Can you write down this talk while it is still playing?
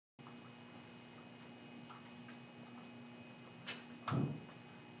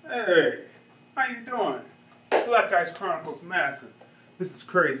Hey, how you doing? BLKICE Chronicles Master. This is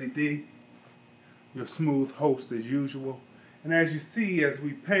Crazy Dee, your smooth host as usual. And as you see, as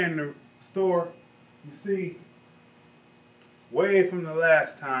we pan the store, you see, way from the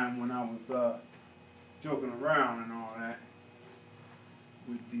last time when I was joking around and all that,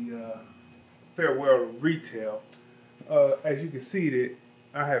 with the farewell to retail, as you can see that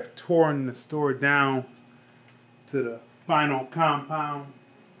I have torn the store down to the final compound.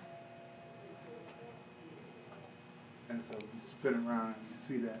 And so you spin around and you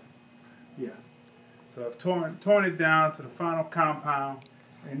see that. Yeah. So I've torn it down to the final compound.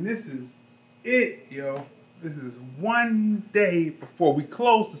 And this is it, yo. This is one day before we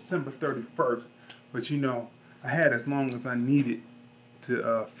close December 31st. But you know, I had as long as I needed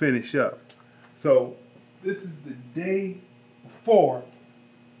to finish up. So this is the day before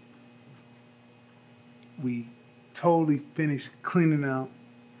we totally finished cleaning out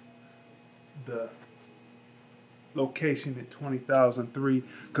the location at 20,003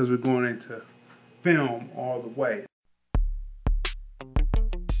 because we're going into film all the way.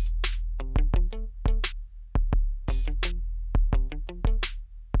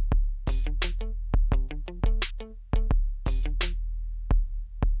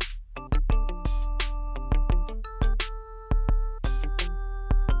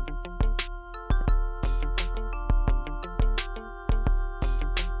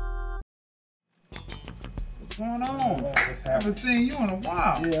 What's going on? I haven't seen you in a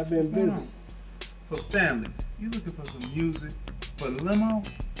while. Yeah, I've been busy. So Stanley, you looking for some music for the limo?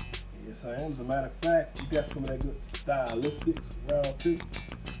 Yes, I am. As a matter of fact, you got some of that good stylistics around too.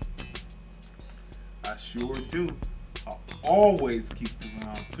 I sure do. I always keep them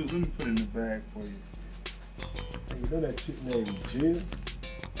around too. Let me put it in the bag for you. Hey, you know that chick named Jill?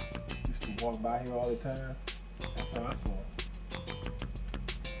 Used to walk by here all the time. That's how I saw her.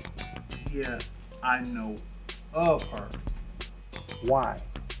 Yeah, I know of her. Why?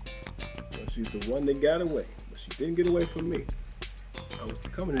 Well, she's the one that got away, but she didn't get away from me. I was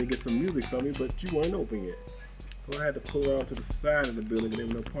coming in to get some music from you, but you weren't open yet. So I had to pull around to the side of the building and there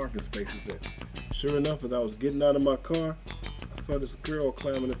were no parking spaces there. Sure enough, as I was getting out of my car, I saw this girl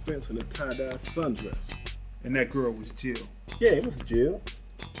climbing the fence in a tie-dye sundress. And that girl was Jill. Yeah, it was Jill.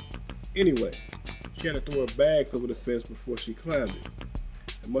 Anyway, she had to throw her bags over the fence before she climbed it.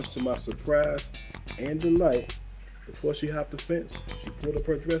 And much to my surprise and delight, before she hopped the fence, she pulled up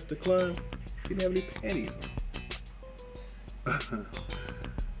her dress to climb. She didn't have any panties on.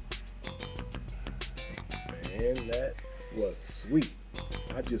 Man, that was sweet.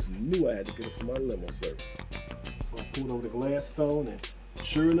 I just knew I had to get her for my limo service. So I pulled over the Gladstone, and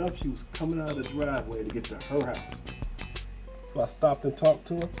sure enough, she was coming out of the driveway to get to her house. So I stopped and talked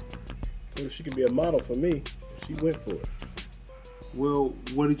to her, told her she could be a model for me, and she went for it. Well,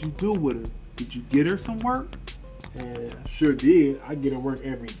 what did you do with her? Did you get her some work? And I sure did. I get her work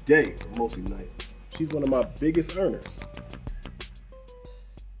every day, mostly night. She's one of my biggest earners.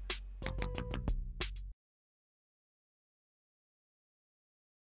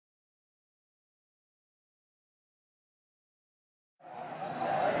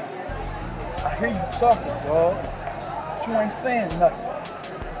 I hear you talking, dog, but you ain't saying nothing.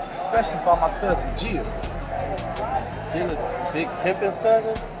 Especially about my cousin Jill. Jill is Big Pimpin's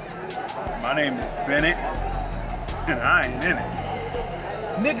cousin? My name is Bennett, and I ain't in it.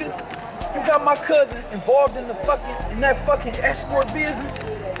 Nigga, you got my cousin involved in that fucking escort business?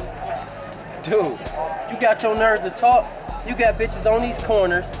 Dude, you got your nerves to talk? You got bitches on these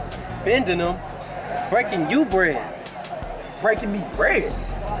corners, bending them, breaking you bread. Breaking me bread?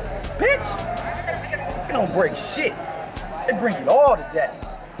 Bitch, they don't break shit. They bring it all to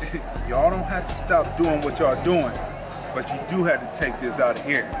that. Y'all don't have to stop doing what y'all doing, but you do have to take this out of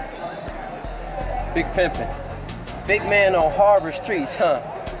here. Big Pimpin. Big man on Harbor streets, huh?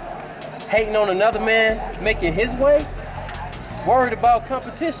 Hating on another man, making his way? Worried about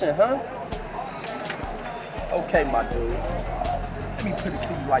competition, huh? Okay, my dude. Let me put it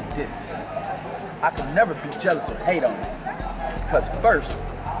to you like this. I can never be jealous or hate on you. Because first,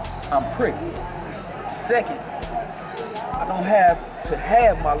 I'm pretty. Second, I don't have to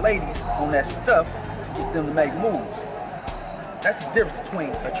have my ladies on that stuff to get them to make moves. That's the difference between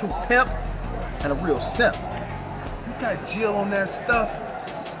a true pimp and a real simp. You got Jill on that stuff?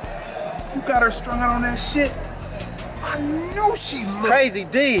 You got her strung out on that shit? I knew she looked... Crazy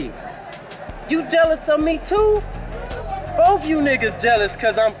Dee, you jealous of me too? Both you niggas jealous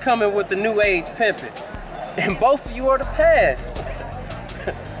cause I'm coming with the new age pimping. And both of you are the past.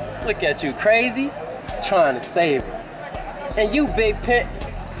 Look at you, Crazy, trying to save her. And you, Big Pimp,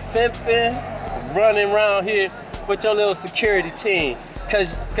 simping, running around here with your little security team.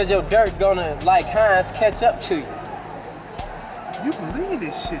 Cause your dirt gonna, like Heinz, catch up to you. You believe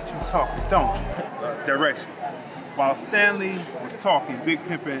this shit you talking, don't you? Direction. While Stanley was talking, Big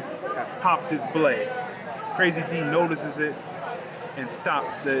Pimpin has popped his blade. Crazy Dee notices it and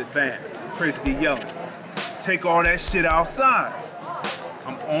stops the advance. Crazy Dee yelling, take all that shit outside.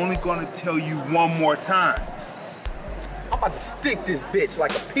 I'm only gonna tell you one more time. I'm about to stick this bitch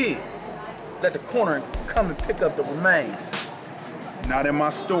like a pig. Let the corner come and pick up the remains. Not in my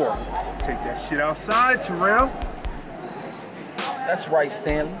store. Take that shit outside, Terrell. That's right,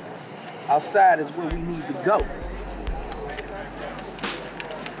 Stanley. Outside is where we need to go.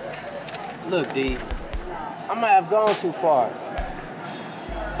 Look, D, I might have gone too far,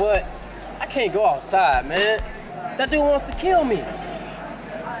 but I can't go outside, man. That dude wants to kill me.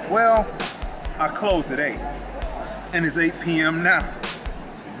 Well, I close at 8, and it's 8 p.m. now.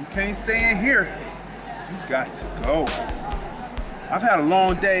 So you can't stay in here. You got to go. I've had a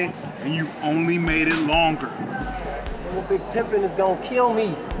long day, and you only made it longer. Well, Big Pimpin is gonna kill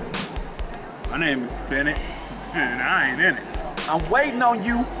me. My name is Bennett, and I ain't in it. I'm waiting on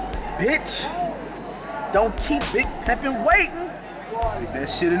you, bitch. Don't keep Big Pimpin waiting. Take that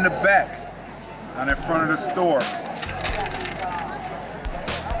shit in the back, not in front of the store.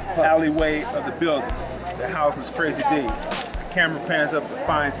 Alleyway of the building. The house is Crazy Dee's. The camera pans up to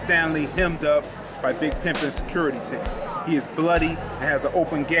find Stanley hemmed up by Big Pimpin's security team. He is bloody and has an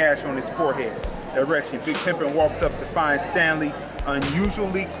open gash on his forehead. Direction. Big Pimpin walks up to find Stanley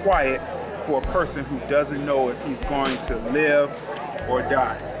unusually quiet for a person who doesn't know if he's going to live or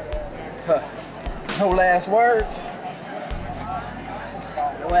die. No last words?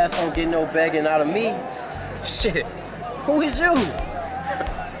 Your ass don't get no begging out of me. Shit, who is you?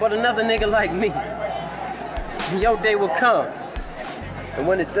 But another nigga like me. Your day will come. And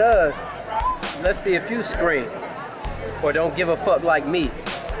when it does, let's see if you scream. Or don't give a fuck like me.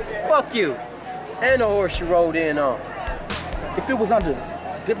 Fuck you. And the horse you rode in on. If it was under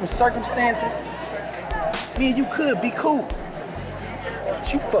different circumstances, me and you could be cool.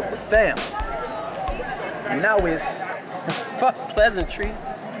 But you fuck with family. And now it's fuck pleasantries.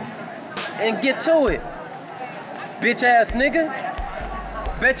 And get to it. Bitch ass nigga.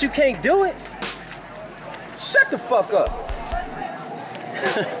 Bet you can't do it. Shut the fuck up.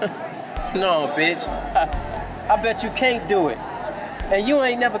 No, bitch. I bet you can't do it. And you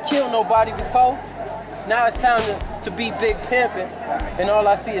ain't never killed nobody before. Now it's time to be Big Pimpin, and all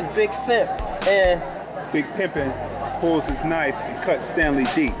I see is Big Simp. And Big Pimpin pulls his knife and cuts Stanley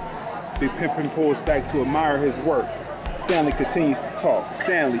deep. Big Pimpin pulls back to admire his work. Stanley continues to talk.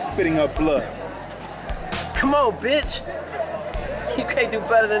 Stanley spitting up blood. Come on, bitch. You can't do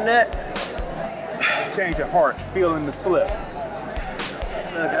better than that. Change of heart, feeling the slip.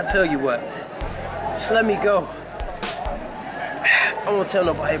 Look, I tell you what. Just let me go. I won't tell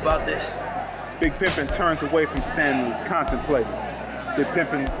nobody about this. Big Pimpin turns away from Stanley, contemplating. Big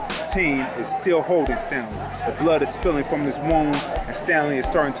Pimpin's team is still holding Stanley. The blood is spilling from his wound, and Stanley is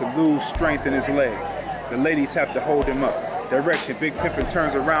starting to lose strength in his legs. The ladies have to hold him up. Direction. Big Pimpin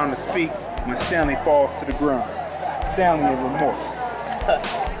turns around to speak when Stanley falls to the ground. Stanley in remorse.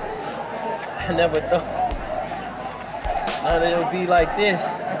 I never thought it would be like this.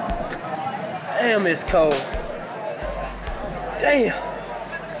 Damn, it's cold. Damn.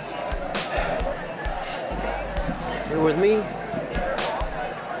 If it was me,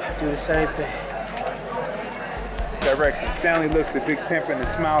 I'd do the same thing. Direction. Stanley looks at Big Pimpin and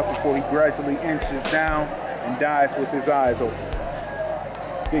smiles before he gradually inches down and dies with his eyes open.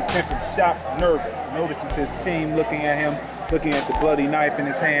 Big Pimpin, shocked, nervous, notices his team looking at him, looking at the bloody knife in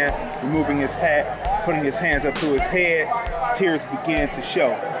his hand, removing his hat, putting his hands up to his head. Tears begin to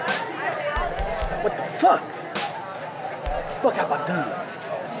show. What the fuck? What have I done?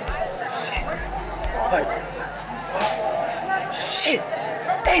 Shit. Shit.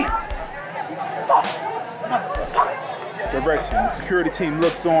 Damn. Fuck. Motherfucker. Direction. The security team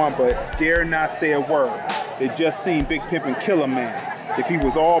looks on but dare not say a word. They just seen Big Pimpin kill a man. If he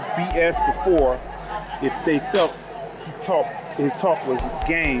was all BS before, if they felt his talk was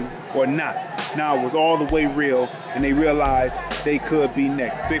game or not. Now it was all the way real, and they realized they could be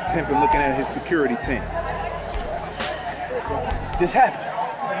next. Big Pimpin looking at his security team. This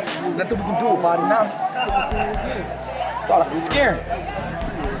happened. Nothing we can do about it now. Thought I was scared.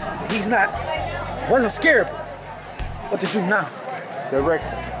 He's not. Wasn't scared. What to do now?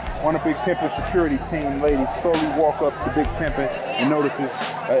 Direction. One of Big Pimpin's security team ladies slowly walk up to Big Pimpin and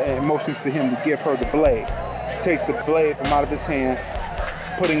notices and motions to him to give her the blade. She takes the blade from out of his hand,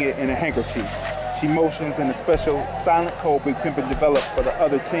 putting it in a handkerchief. She motions in a special silent code Big Pimpin developed for the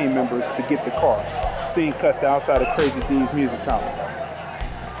other team members to get the car. Scene cuts to outside of Crazy Dee's music palace.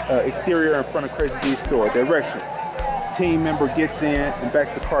 exterior in front of Crazy Dee's store. Direction. Team member gets in and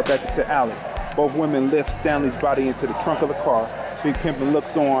backs the car back into alley. Both women lift Stanley's body into the trunk of the car. Big Pimpin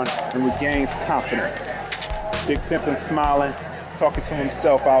looks on and regains confidence. Big Pimpin smiling, talking to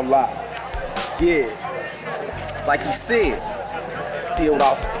himself out loud. Yeah, like he said, did what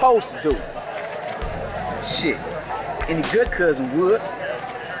I was supposed to do. Shit, any good cousin would.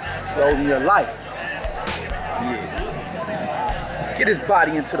 Shows me your life. Yeah. Get his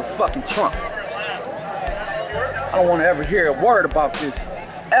body into the fucking trunk. I don't want to ever hear a word about this,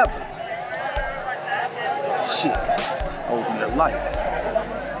 ever. Shit, she owes me her life.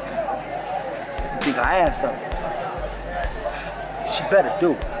 You think I asked her? She better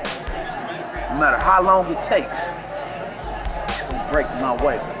do it. No matter how long it takes, she's gonna break my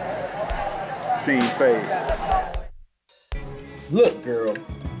way. Scene fades. Look, girl,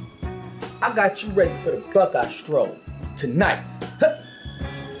 I got you ready for the Buckeye stroll tonight.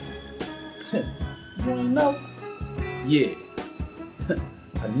 You wanna know? Yeah,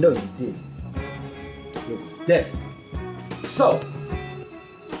 I know you did. It was destined. So,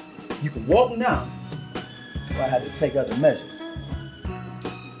 you can walk now if I had to take other measures.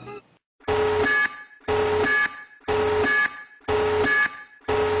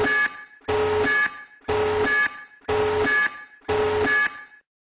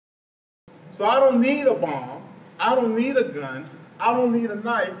 So I don't need a bomb, I don't need a gun, I don't need a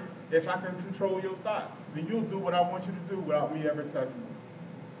knife if I can control your thoughts. Then you'll do what I want you to do without me ever touching you.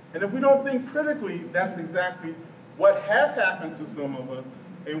 And if we don't think critically, that's exactly what has happened to some of us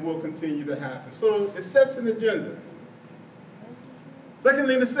and will continue to happen. So it sets an agenda. Second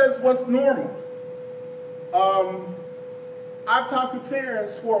thing, it says what's normal. I've talked to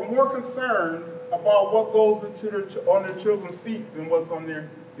parents who are more concerned about what goes into on their children's feet than what's in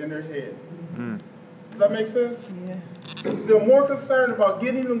their head. Does that make sense? Yeah. They're more concerned about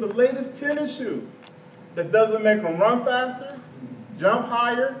getting them the latest tennis shoe that doesn't make them run faster, jump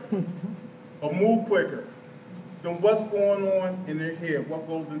higher, or move quicker than what's going on in their head, what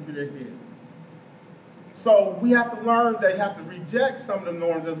goes into their head. So we have to learn, they have to reject some of the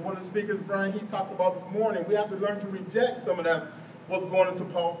norms. As one of the speakers, Brian, he talked about this morning, we have to learn to reject some of that, what's going into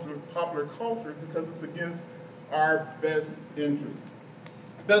popular culture, because it's against our best interest.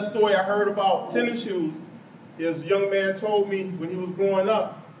 Best story I heard about tennis shoes is a young man told me when he was growing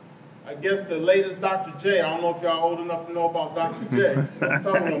up, I guess the latest Dr. J, I don't know if y'all old enough to know about Dr. J, I'm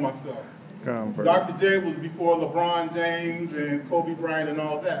telling on myself. Dr. J was before LeBron James and Kobe Bryant and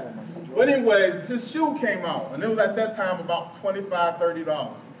all that. But anyways, his shoe came out, and it was at that time about $25,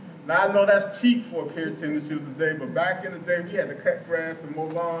 $30. Now I know that's cheap for a pair of tennis shoes today, but back in the day, we had to cut grass and mow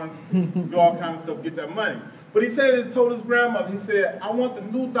lawns, do all kinds of stuff to get that money. But he said, he told his grandmother, he said, I want the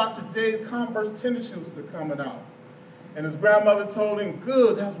new Dr. J Converse tennis shoes that are coming out. And his grandmother told him,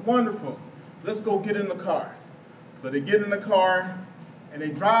 good, that's wonderful. Let's go get in the car. So they get in the car, and they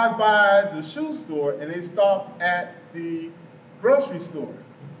drive by the shoe store, and they stop at the grocery store.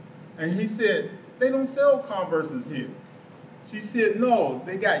 And he said, they don't sell Converses here. She said, no,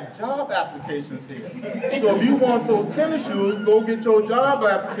 they got job applications here. So if you want those tennis shoes, go get your job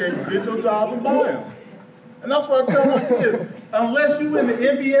application, get your job and buy them. And that's what I tell my kids. Unless you're in the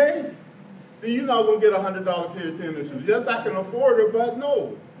NBA, then you're not going to get a $100 pair of tennis shoes. Yes, I can afford it, but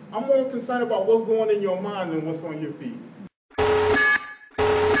no. I'm more concerned about what's going in your mind than what's on your feet.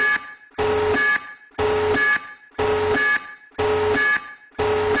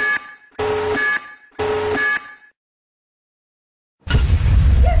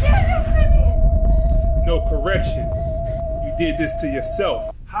 No correction. You did this to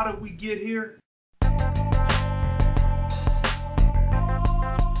yourself. How did we get here?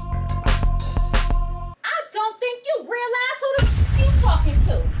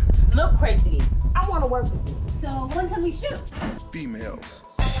 Look, Crazy Dee, I want to work with you. So when can we shoot? Females.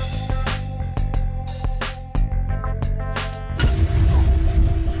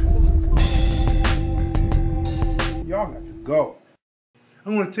 Y'all got to go.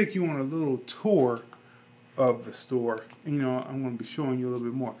 I'm going to take you on a little tour of the store. You know, I'm going to be showing you a little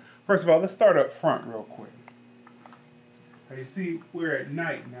bit more. First of all, let's start up front real quick. Now you see, we're at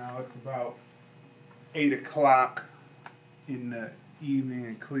night now. It's about 8 o'clock in the evening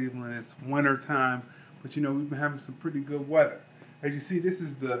in Cleveland. It's winter time, but you know, we've been having some pretty good weather. As you see, this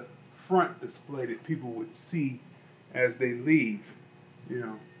is the front display that people would see as they leave, you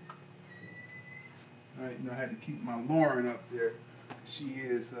know. I had to keep my Lauren up there. She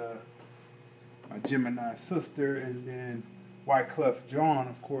is my Gemini sister, and then Wyclef John,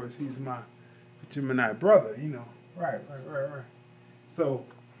 of course, he's my Gemini brother, you know. Right. So,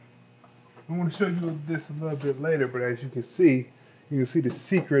 I want to show you this a little bit later, but as you can see, You can see the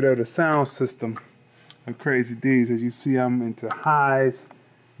secret of the sound system of Crazy Dee's. As you see, I'm into highs,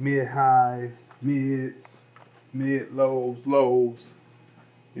 mid-highs, mids, mid-lows, lows.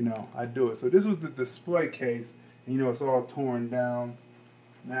 You know, I do it. So this was the display case. And, you know, it's all torn down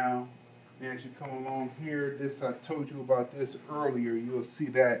now. And as you come along here, this, I told you about this earlier. You'll see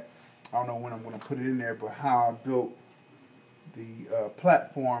that. I don't know when I'm going to put it in there, but how I built the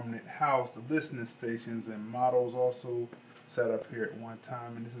platform that housed the listening stations and models also set up here at one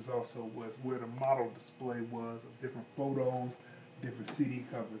time. And this is also was where the model display was of different photos, different CD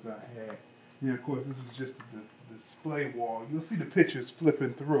covers I had. And of course, this was just the display wall. You'll see the pictures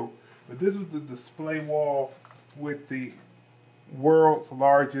flipping through, but this was the display wall with the world's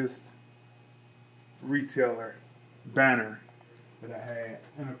largest retailer banner that I had.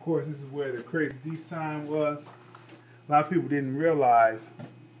 And of course, this is where the Crazy Dee sign was. A lot of people didn't realize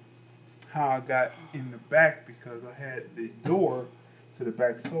how I got in the back because I had the door to the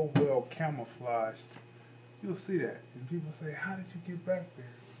back so well camouflaged. You'll see that. And people say, how did you get back there?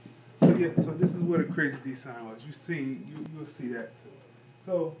 So yeah, so this is where the Crazy Dee sign was. You'll see that too.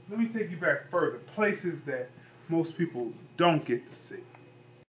 So let me take you back further. Places that most people don't get to see.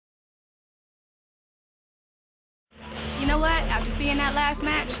 You know what? After seeing that last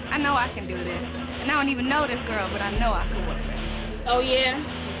match, I know I can do this. And I don't even know this girl, but I know I can win. Oh, yeah?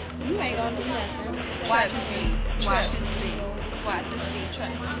 You ain't gonna do nothing. Watch and see. Watch and see. Watch and see.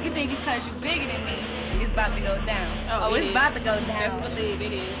 Trust me. You think because you're bigger than me, it's about to go down. Oh, it's about to go down. Best believe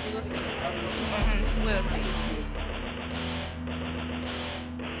it is. You'll see. We'll see.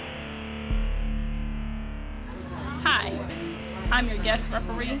 Hi, I'm your guest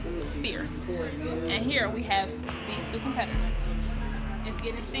referee, Fierce. And here we have these two competitors. It's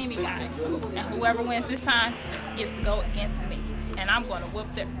getting steamy, guys. And whoever wins this time gets to go against me. And I'm going to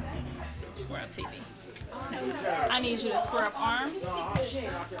whoop them. World TV. I need you to square up arms,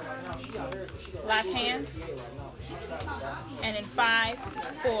 lock hands, and in 5,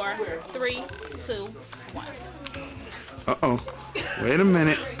 4, 3, 2, 1. Uh-oh. Wait a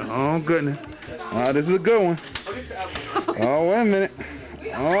minute. Oh, goodness. Oh, this is a good one. Oh, wait a minute.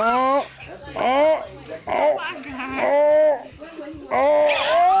 Oh, oh, oh, oh, oh,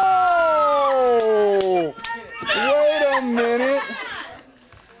 oh. Wait a minute.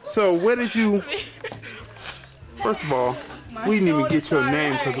 So, where did you... First of all, we didn't even get your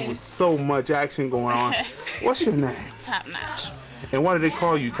name because it was so much action going on. What's your name? Top Notch. And why did they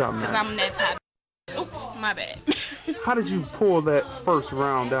call you Top Notch? Because I'm that top. Oops, my bad. How did you pull that first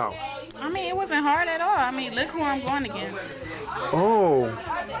round out? I mean, it wasn't hard at all. I mean, look who I'm going against. Oh.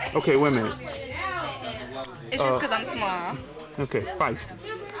 Okay, wait a minute. It's just because I'm small. Okay, Fysty.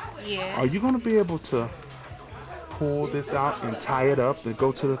 Yeah. Are you going to be able to pull this out and tie it up and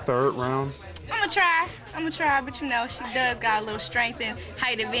go to the third round? I'm gonna try, but you know, she does got a little strength and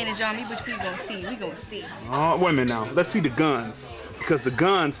height advantage on me, which we gonna see. Oh, wait a minute now. Let's see the guns, because the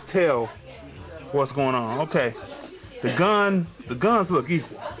guns tell what's going on. Okay, the guns look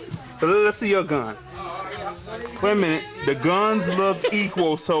equal. But let's see your gun. Wait a minute. The guns look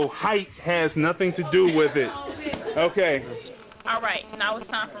equal, so height has nothing to do with it. Okay. All right, now it's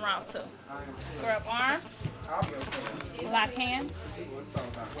time for round 2. Square up arms, lock hands,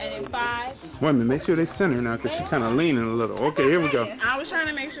 and in 5. Wait a minute, make sure they center now, because she's kind of leaning a little. Okay, here we go. I was trying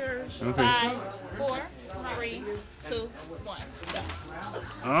to make sure. Okay. 5, 4, 3, 2, 1, go.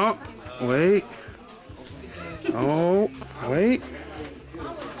 Oh, wait. Oh, wait.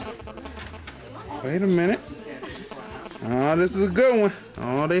 Wait a minute. Oh, this is a good one.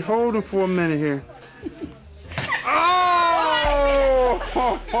 Oh, they holding for a minute here.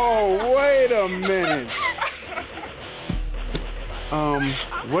 Oh, wait a minute.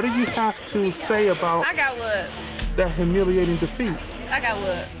 What do you have to say about I got wood. that humiliating defeat? I got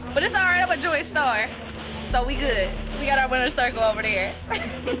wood. But it's alright, I'm a joint star. So we good. We got our winner's circle over there.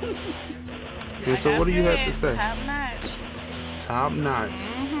 Yeah, so what do you have to say? Top notch. Top notch.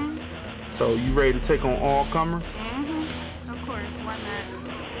 So you ready to take on all comers? Of course, why not?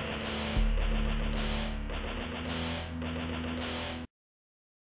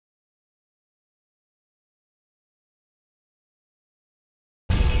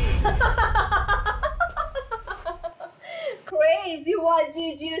 Crazy, what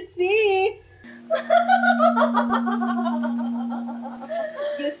did you see?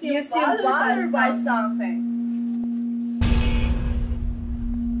 You seem bothered by something.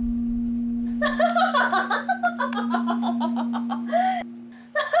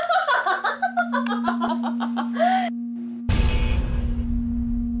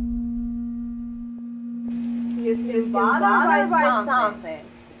 You seem bothered by something.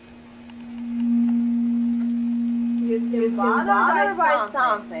 You seem bothered by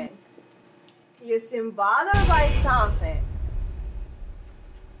something. You seem bothered by something.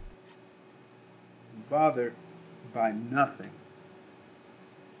 Bothered by nothing.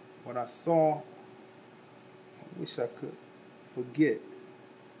 What I saw, I wish I could forget.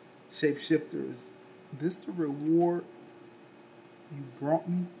 Shapeshifter, is this the reward you brought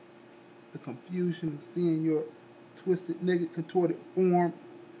me? The confusion of seeing your twisted, nigga, contorted form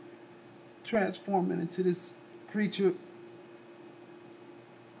transforming into this creature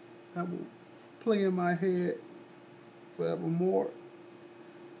that will play in my head forevermore.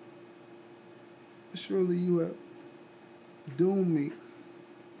 Surely you have doomed me,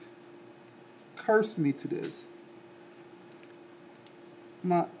 cursed me to this.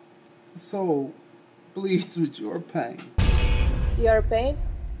 My soul bleeds with your pain. Your pain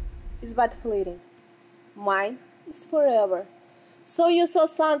is but fleeting. Mine is forever. So you saw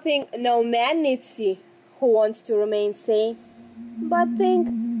something no man needs see, who wants to remain sane. But think,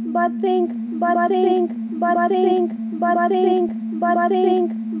 but think, but think, but think, but think, but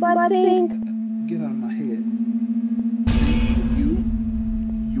think, but think. Get out of my head.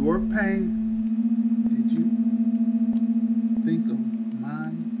 Your pain, did you think of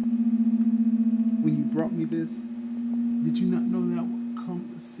mine? When you brought me this, did you not know that I would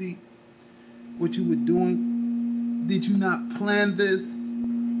come to see what you were doing? Did you not plan this?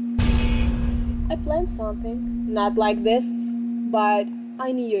 I planned something, not like this, but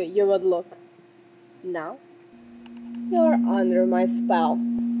I knew you would look. Now, you're under my spell.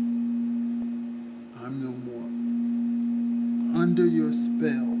 I'm no more under your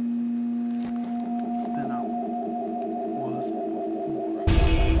spell than I was before.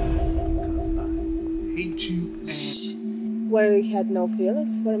 Because I hate you and... Where you had no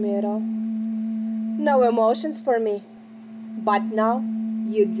feelings for me at all. No emotions for me. But now,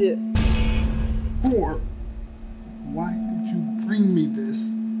 you do. Whore, why did you bring me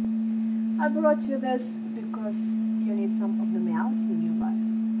this? I brought you this because you need some abnormality in your life.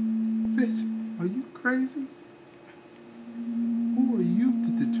 Bitch, are you crazy? Who are you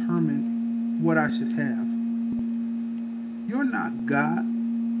to determine what I should have? You're not God.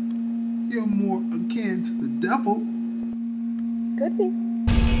 You're more akin to the devil. Could be.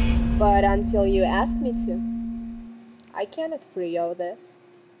 But until you ask me to, I cannot free you of this.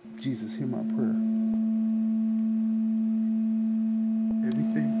 Jesus, hear my prayer.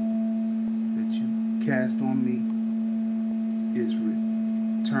 Everything that you cast on me is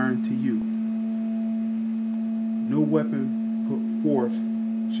returned to you. No weapon put forth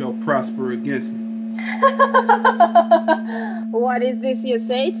shall prosper against me. What is this you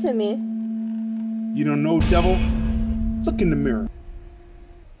say to me? You don't know, devil? Look in the mirror.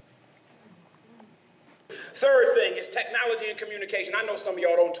 Third thing is technology and communication. I know some of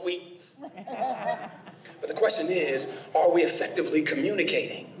y'all don't tweet. But the question is, are we effectively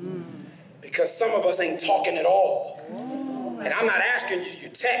communicating? Because some of us ain't talking at all. And I'm not asking you, you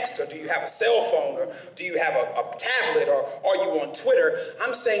text, or do you have a cell phone, or do you have a tablet, or are you on Twitter?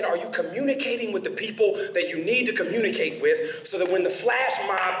 I'm saying, are you communicating with the people that you need to communicate with so that when the flash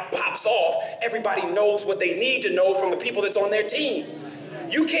mob pops off, everybody knows what they need to know from the people that's on their team?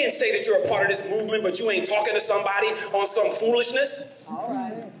 You can't say that you're a part of this movement, but you ain't talking to somebody on some foolishness. All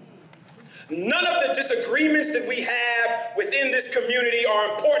right. None of the disagreements that we have within this community are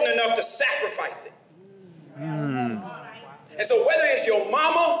important enough to sacrifice it. And so whether it's your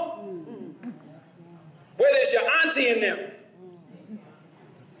mama, whether it's your auntie and them,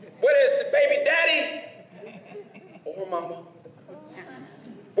 whether it's the baby daddy or mama,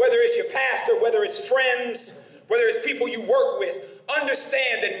 whether it's your pastor, whether it's friends, whether it's people you work with,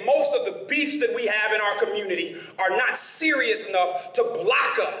 understand that most of the beefs that we have in our community are not serious enough to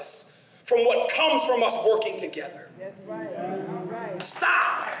block us from what comes from us working together. That's right. That's right.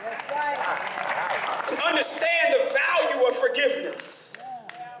 Stop. That's right. Understand the value of forgiveness.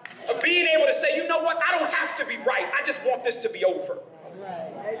 Of being able to say, you know what, I don't have to be right. I just want this to be over.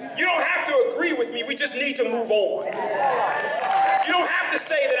 You don't have to agree with me. We just need to move on. You don't have to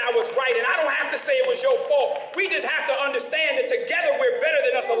say that I was right, and I don't have to say it was your fault. We just have to understand that together we're better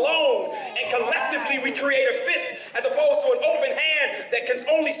than us alone, and collectively we create a fist as opposed to an open hand that can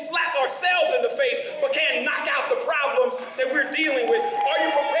only slap ourselves in the face but can't knock out the problems that we're dealing with. Are you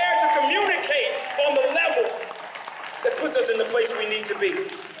prepared to communicate on the level that puts us in the place we need to be?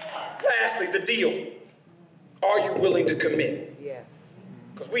 Lastly, the deal. Are you willing to commit? Yes.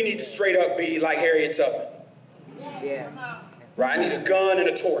 Because we need to straight up be like Harriet Tubman. Yes. Right, I need a gun and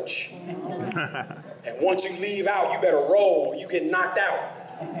a torch. And once you leave out, you better roll or you get knocked out.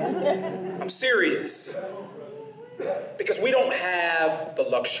 I'm serious. Because we don't have the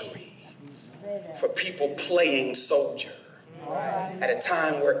luxury for people playing soldier at a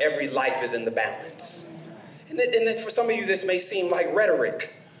time where every life is in the balance. And then for some of you, this may seem like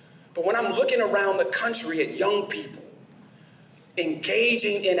rhetoric, but when I'm looking around the country at young people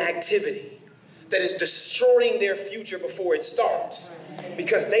engaging in activity that is destroying their future before it starts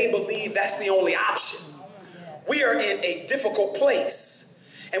because they believe that's the only option, we are in a difficult place.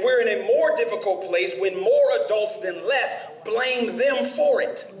 And we're in a more difficult place when more adults than less blame them for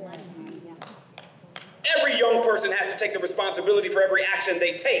it. Every young person has to take the responsibility for every action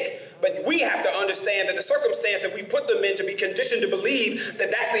they take, but we have to understand that the circumstance that we put them in to be conditioned to believe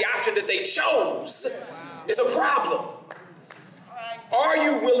that that's the option that they chose is a problem. Are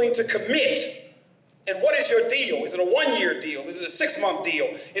you willing to commit? And what is your deal? Is it a 1-year deal? Is it a 6-month deal?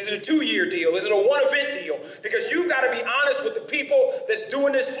 Is it a 2-year deal? Is it a 1-event deal? Because you've got to be honest with the people that's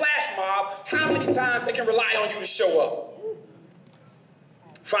doing this flash mob, how many times they can rely on you to show up.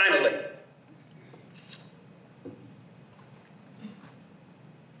 Finally,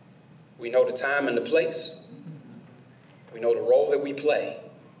 we know the time and the place. We know the role that we play.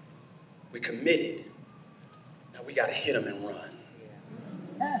 We committed. Now we got to hit them and run.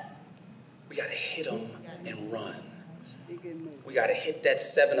 We got to hit them and run. We got to hit that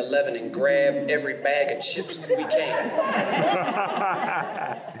 7-Eleven and grab every bag of chips that we can.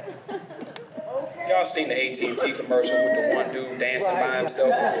 Y'all seen the AT&T commercial with the one dude dancing by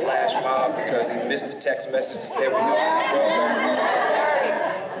himself in the flash mob because he missed the text message that said we're doing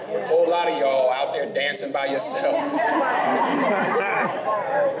 12. A whole lot of y'all out there dancing by yourself.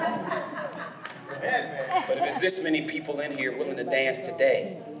 But if it's this many people in here willing to dance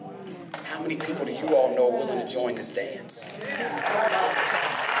today, how many people do you all know willing to join this dance?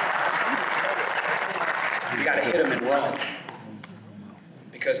 We gotta hit them and run.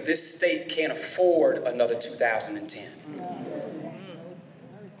 Because this state can't afford another 2010.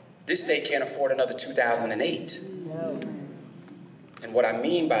 This state can't afford another 2008. And what I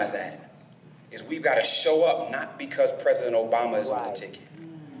mean by that is we've got to show up not because President Obama is on the ticket.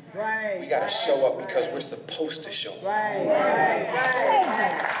 We got to show up because we're supposed to show up. We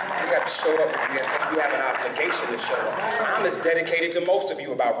got to show up because we have an obligation to show up. I'm as dedicated to most of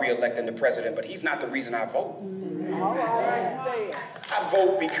you about re-electing the president, but he's not the reason I vote. I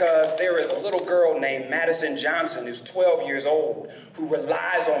vote because there is a little girl named Madison Johnson who's 12 years old who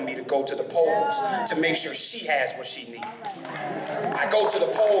relies on me to go to the polls to make sure she has what she needs. I go to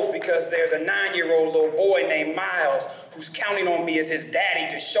the polls because there's a 9-year-old little boy named Miles who's counting on me as his daddy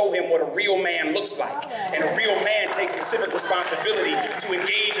to show him what a real man looks like. And a real man takes the civic responsibility to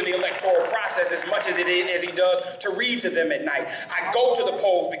engage in the electoral process as much as he does to read to them at night. I go to the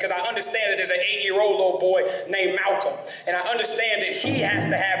polls because I understand that there's an 8-year-old little boy named Malcolm. And I understand that he has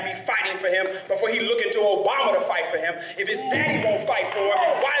to have me fighting for him before he looking to Obama to fight for him. If his daddy won't fight for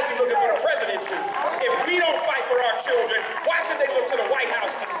him, why is he looking for the president to? If we don't fight for our children, why should they look to the White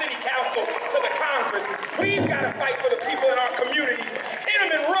House, to city council, to the Congress? We've got to fight for the people in our communities. Hit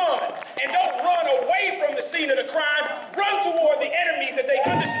them and run. And don't run away from the scene of the crime. Run toward the enemies that they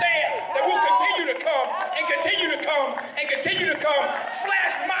understand that will continue to come and continue to come and continue to come,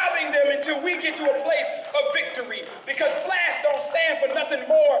 flash mobbing them until we get to a place of victory. Because Flash don't stand for nothing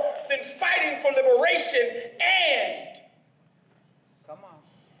more than fighting for liberation and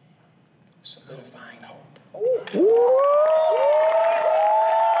solidifying hope.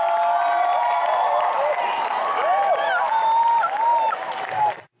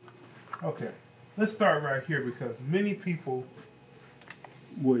 Okay, let's start right here because many people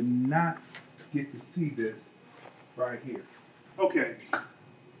would not get to see this right here. Okay,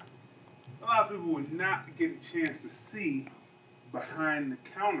 a lot of people would not get a chance to see behind the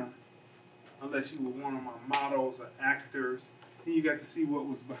counter unless you were one of my models or actors. And you got to see what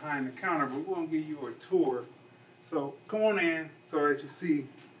was behind the counter, but we're going to give you a tour. So come on in. So as you see,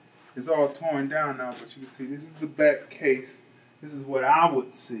 it's all torn down now, but you can see this is the back case. This is what I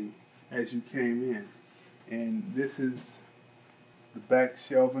would see as you came in. And this is the back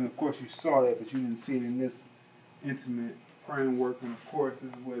shelving. Of course you saw that, but you didn't see it in this intimate framework. And of course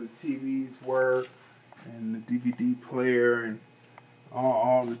this is where the TVs were and the DVD player and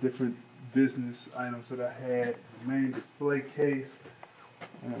all the different business items that I had. The main display case.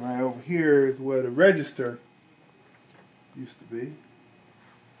 And right over here is where the register used to be.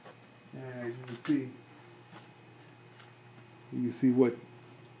 And as you can see what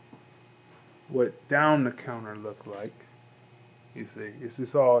down the counter looked like. You see, it's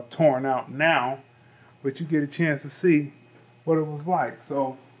just all torn out now, but you get a chance to see what it was like.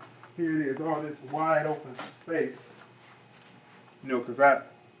 So here it is, all this wide open space. You know, because I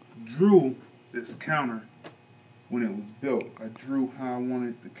drew this counter when it was built. I drew how I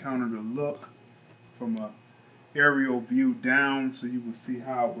wanted the counter to look from a aerial view down so you can see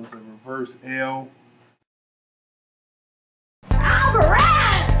how it was a reverse L.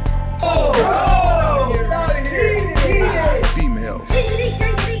 Females.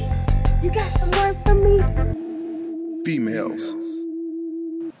 You got some work for me? Females.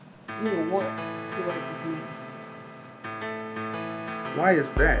 You will want to work with me. Why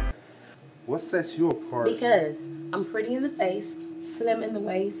is that? What sets you apart? Because I'm pretty in the face, slim in the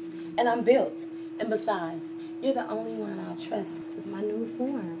waist, and I'm built. And besides, you're the only one I'll trust with my new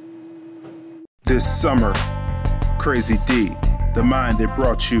form. This summer, Crazy Dee, the mind that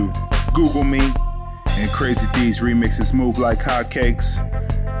brought you Google Me, and Crazy Dee's remixes move like hotcakes,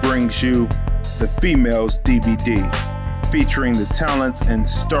 brings you the Females DVD, featuring the talents and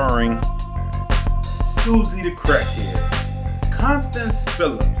starring Susie the Crackhead, Constance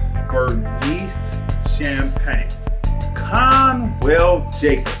Phillips, Bernice Champagne, Conwell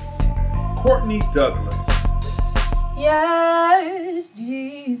Jacobs, Courtney Douglas. Yes,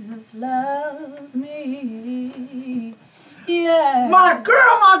 Jesus loves me. Yeah. My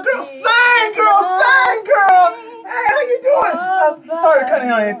girl, sing, girl. Hey, how you doing? Sorry to cut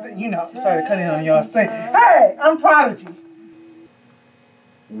in on you. Sorry to cut in on y'all sing. Hey, I'm Prodigy.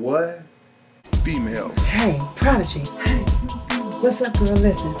 What? Females. Hey, Prodigy. Hey, what's up, girl?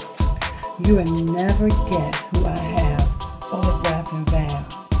 Listen, you will never guess who I have autographing Val.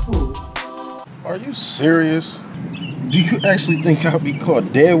 Who? Are you serious? Do you actually think I'll be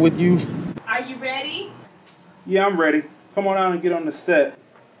caught dead with you? Are you ready? Yeah, I'm ready. Come on out and get on the set.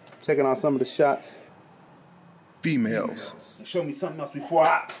 Checking out some of the shots. Females. Show me something else before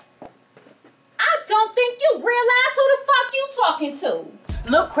I don't think you realize who the fuck you talking to.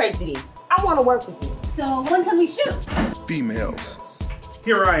 Look, Crazy Dee, I want to work with you. So when can we shoot? Females.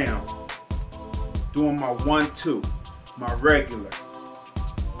 Here I am, doing my 1-2, my regular.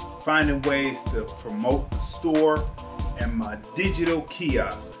 Finding ways to promote the store and my digital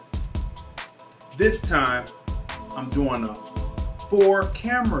kiosk. This time, I'm doing a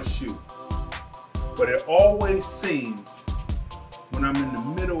 4-camera shoot. But it always seems when I'm in the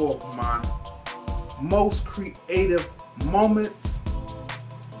middle of my most creative moments,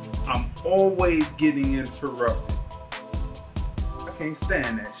 I'm always getting interrupted. I can't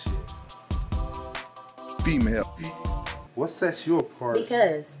stand that shit. Female. What sets you apart?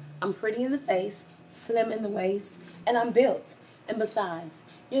 Because I'm pretty in the face, slim in the waist, and I'm built. And besides,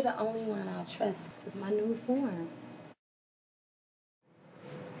 you're the only one I'll trust with my new form.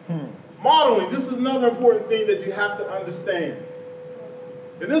 Modeling, this is another important thing that you have to understand.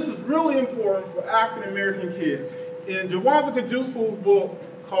 And this is really important for African American kids. In Jawanza Kajusfu's book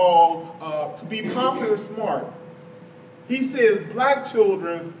called To Be Popular Smart, he says black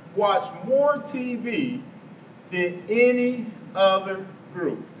children watch more TV than any other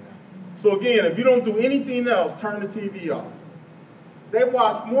group. So again, if you don't do anything else, turn the TV off. They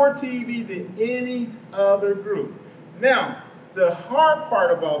watch more TV than any other group. Now, the hard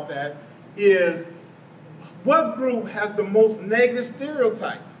part about that is what group has the most negative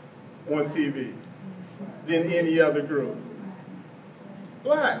stereotypes on TV than any other group?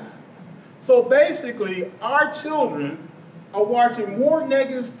 Blacks. So basically, our children are watching more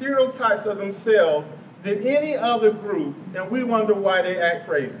negative stereotypes of themselves than any other group, and we wonder why they act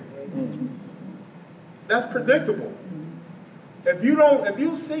crazy. That's predictable. If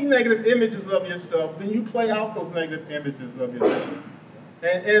you see negative images of yourself, then you play out those negative images of yourself.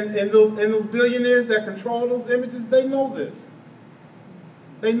 And those billionaires that control those images, they know this.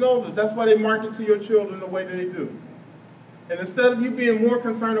 They know this. That's why they market to your children the way that they do. And instead of you being more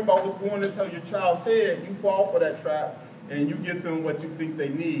concerned about what's going into your child's head, you fall for that trap and you give them what you think they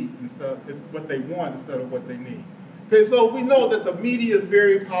need instead of what they want instead of what they need. Okay, so we know that the media is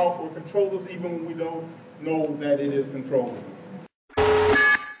very powerful. It controls us even when we don't know that it is controlling us.